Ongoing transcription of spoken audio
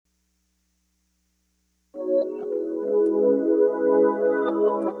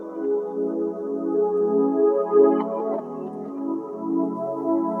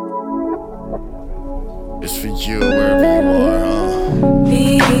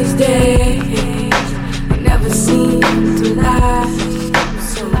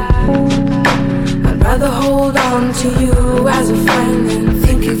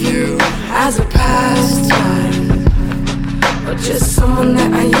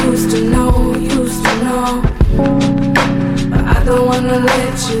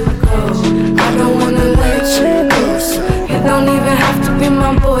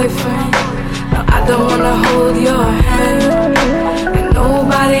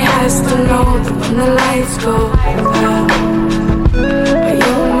has to know that when the lights go out,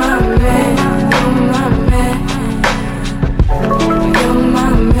 you're my man, you're my man. You're my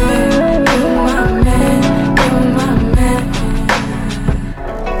man, you're my man, you're my man.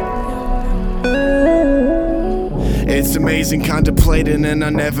 It's amazing contemplating and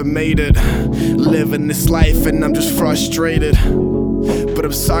I never made it. Living this life and I'm just frustrated. But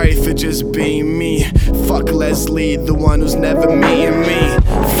I'm sorry for just being me. Fuck Leslie, the one who's never meeting me.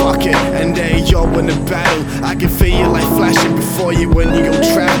 Fuck it, and then you're in the battle. I can feel your light flashing before you when you go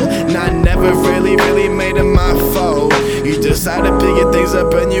travel. And I never really made it my foe. You decide to pick your things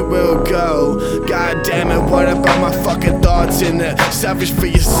up and you will go. God damn it, what about my fucking thoughts in it? Selfish for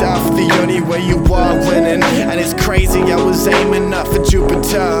yourself, the only way you are winning. And it's crazy, I was aiming up for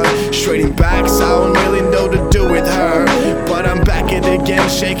Jupiter. Straighting back, so I don't really know to do with her. But I'm back at it again,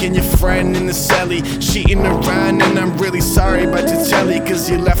 shaking your friend in the celly, cheating around, and I'm really sorry about your telly, cause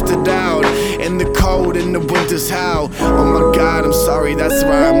you left it out in the cold, in the winter's how. Oh my God, I'm sorry, that's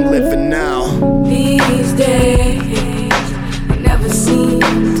where I'm living now. These days, they never seem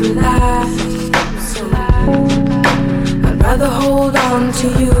to last. So I'd rather hold on to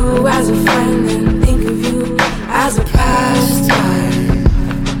you as a friend than think of you as a pastime,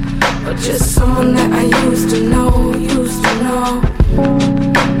 or just someone that I used to know.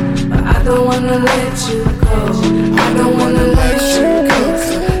 But I don't wanna let you go. I don't wanna let you go.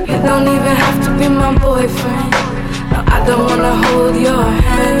 You don't even have to be my boyfriend. No, I don't wanna hold your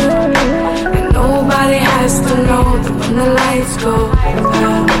hand. And nobody has to know that when the lights go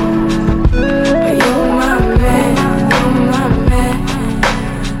out, you're my man, you're my man.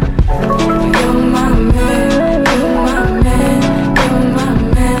 You're my man, you're my man, you're my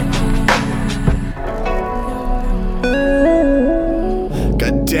man.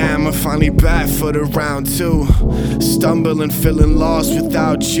 Damn, I'm finally back for the round two. Stumbling, feeling lost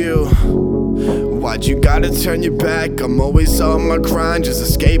without you. Why'd you gotta turn your back? I'm always on my grind, just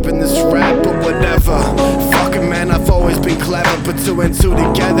escaping this rap, but whatever. Fuck it, man, I've always been clever. Put two and two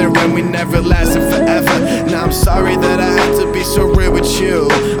together and we never lasted forever. Now I'm sorry that I had to be so real with you.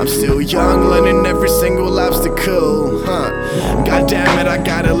 I'm still young, learning every single obstacle. God damn it, I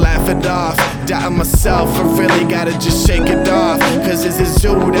gotta laugh it off. Doubting myself, I really gotta just shake it off. Cause it's a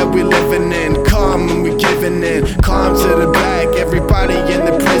zoo that we living in. Calm when we giving in. Calm to the back, everybody in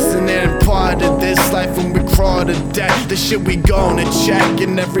the prison. And part of this life when we crawl to death. The shit we gonna check.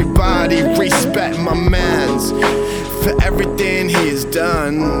 And everybody respect my mans for everything he has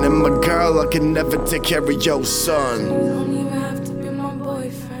done. And my girl, I can never take care of your son.